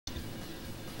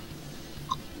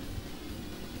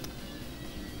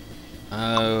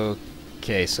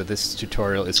Okay, so this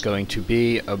tutorial is going to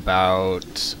be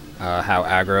about how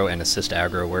aggro and assist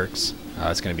aggro works.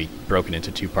 It's going to be broken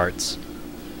into two parts.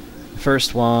 The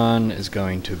first one is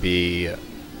going to be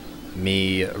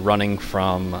me running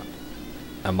from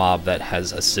a mob that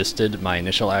has assisted my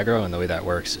initial aggro, and the way that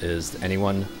works is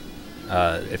anyone,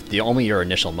 if only your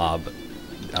initial mob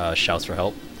shouts for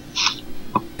help,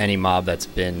 any mob that's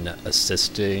been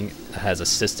has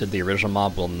assisted the original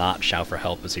mob will not shout for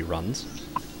help as he runs.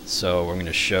 So we're going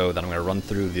to show that I'm going to run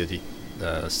through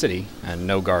the city, and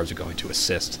no guards are going to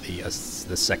assist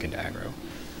the second aggro.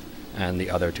 And the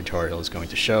other tutorial is going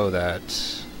to show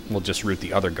that we'll just root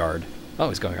the other guard. Oh,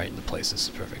 he's going right into place. This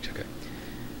is perfect. Okay.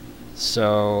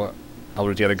 So I'll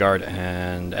root the other guard,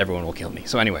 and everyone will kill me.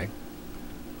 So anyway,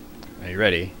 are you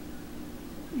ready?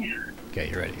 Yeah. Okay,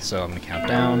 you're ready. So I'm going to count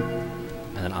down,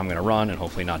 and then I'm going to run and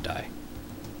hopefully not die.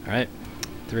 All right.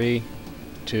 3,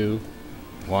 2,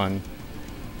 1.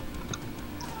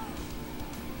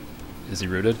 Is he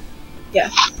rooted?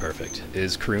 Yes. Perfect.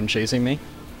 Is Kroon chasing me?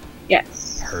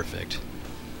 Yes. Perfect.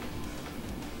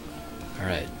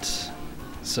 Alright.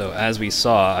 So as we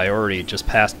saw, I already just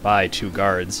passed by 2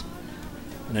 guards.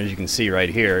 And as you can see right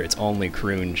here, it's only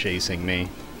Kroon chasing me.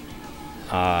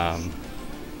 I'm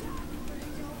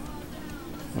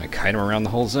going to kite him around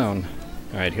the whole zone.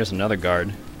 Alright, here's another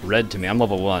guard. Red to me. I'm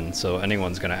level 1, so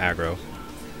anyone's going to aggro.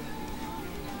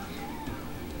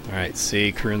 Alright,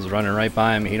 see, Kroon's running right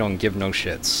by him. He don't give no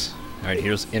shits. Alright,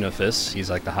 here's Inofis. He's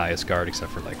like the highest guard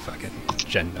except for like fucking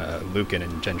Lucan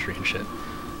and Gentry and shit.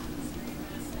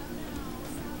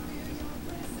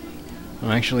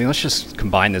 Well, actually, let's just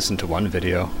combine this into one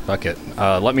video. Fuck it.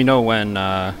 Let me know when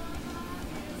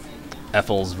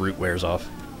Ethel's root wears off.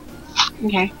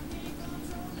 Okay.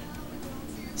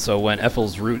 So when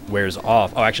Ethel's root wears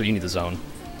off... Oh, actually, you need the zone.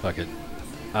 Fuck it.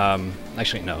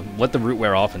 Actually, no. Let the root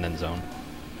wear off and then zone.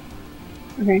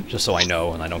 Okay. Just so I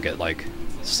know and I don't get, like,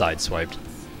 sideswiped.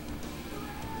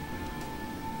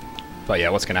 But yeah,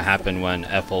 what's gonna happen when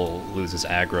Ethel loses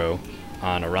aggro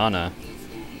on Arana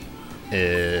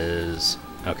is...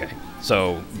 Okay,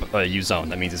 so you zone.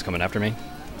 That means he's coming after me?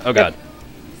 Oh god.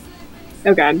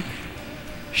 Oh god.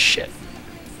 Shit.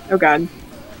 Oh god.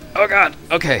 Oh god!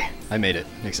 Okay, I made it.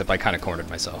 Except I kind of cornered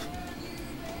myself.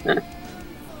 Alright,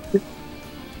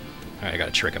 I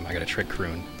gotta trick him. I gotta trick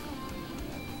Kroon.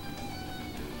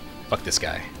 Fuck this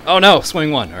guy. Oh no!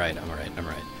 Swing 1! Alright, I'm alright, I'm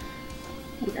alright.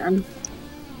 Oh god.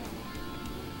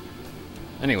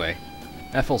 Anyway,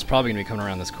 Ethel's probably gonna be coming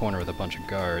around this corner with a bunch of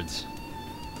guards.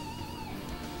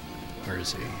 Where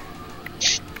is he?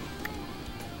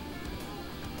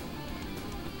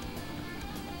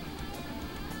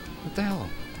 What the hell?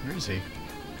 Where is he?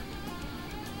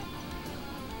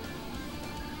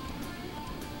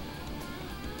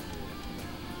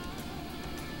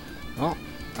 Well,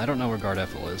 I don't know where Guard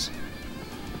Ethel is.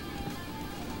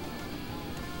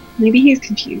 Maybe he's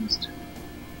confused.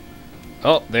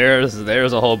 Oh, there's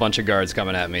a whole bunch of guards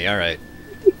coming at me. Alright.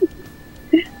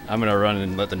 I'm gonna run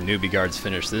and let the newbie guards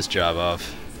finish this job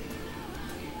off.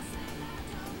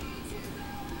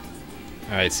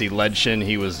 Alright, see, Ledshin,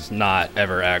 he was not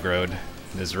ever aggroed.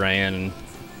 This Rayan...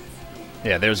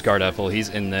 Yeah, there's Guard Ethel. He's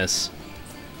in this.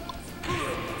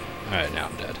 Alright, now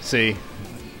I'm dead. See?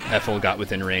 Ethel got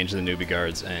within range of the newbie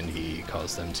guards, and he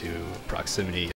caused them to proximity